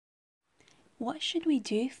What should we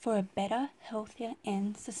do for a better, healthier,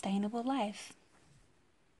 and sustainable life?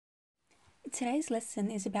 Today's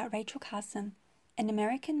lesson is about Rachel Carson, an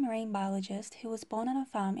American marine biologist who was born on a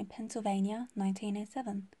farm in Pennsylvania,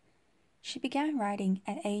 1907. She began writing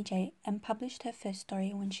at age 8 and published her first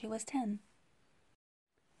story when she was 10.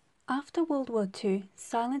 After World War II,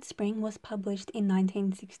 Silent Spring was published in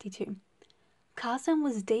 1962. Carson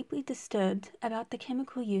was deeply disturbed about the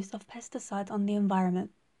chemical use of pesticides on the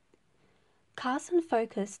environment. Carson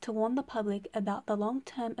focused to warn the public about the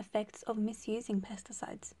long-term effects of misusing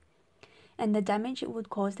pesticides and the damage it would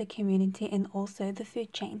cause the community and also the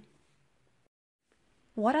food chain.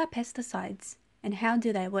 What are pesticides and how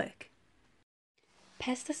do they work?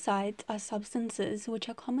 Pesticides are substances which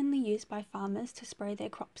are commonly used by farmers to spray their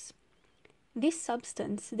crops. This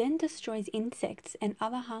substance then destroys insects and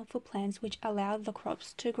other harmful plants which allow the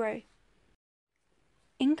crops to grow.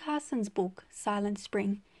 In Carson's book, Silent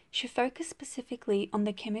Spring, she focused specifically on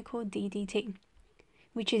the chemical DDT,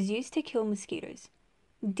 which is used to kill mosquitoes.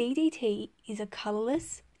 DDT is a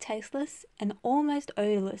colorless, tasteless, and almost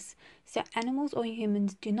odorless, so animals or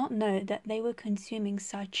humans do not know that they were consuming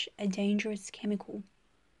such a dangerous chemical.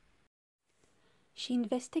 She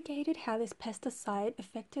investigated how this pesticide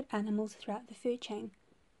affected animals throughout the food chain.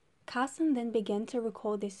 Carson then began to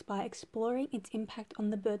record this by exploring its impact on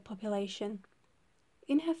the bird population.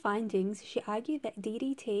 In her findings, she argued that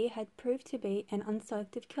DDT had proved to be an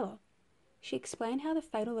unselective killer. She explained how the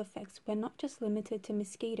fatal effects were not just limited to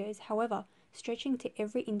mosquitoes, however, stretching to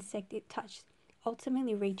every insect it touched,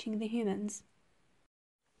 ultimately reaching the humans.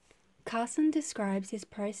 Carson describes this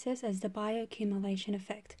process as the bioaccumulation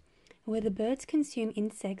effect, where the birds consume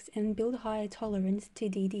insects and build higher tolerance to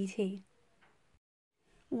DDT.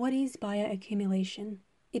 What is bioaccumulation?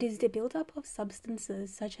 It is the buildup of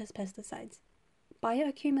substances such as pesticides.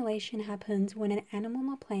 Bioaccumulation happens when an animal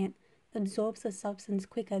or plant absorbs the substance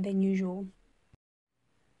quicker than usual.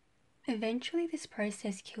 Eventually, this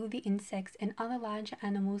process killed the insects and other larger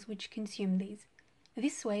animals which consume these.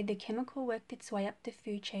 This way, the chemical worked its way up the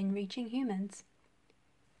food chain, reaching humans.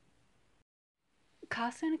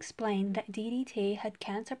 Carson explained that DDT had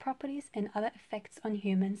cancer properties and other effects on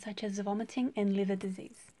humans such as vomiting and liver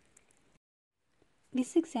disease.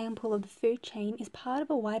 This example of the food chain is part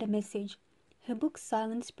of a wider message. Her book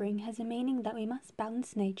Silent Spring has a meaning that we must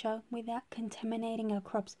balance nature without contaminating our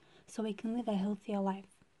crops so we can live a healthier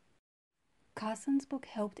life. Carson's book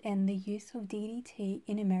helped end the use of DDT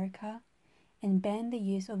in America and banned the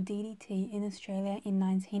use of DDT in Australia in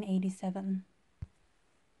 1987.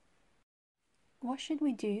 What should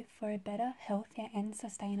we do for a better, healthier and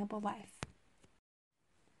sustainable life?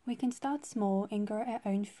 We can start small and grow our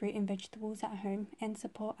own fruit and vegetables at home and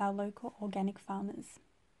support our local organic farmers.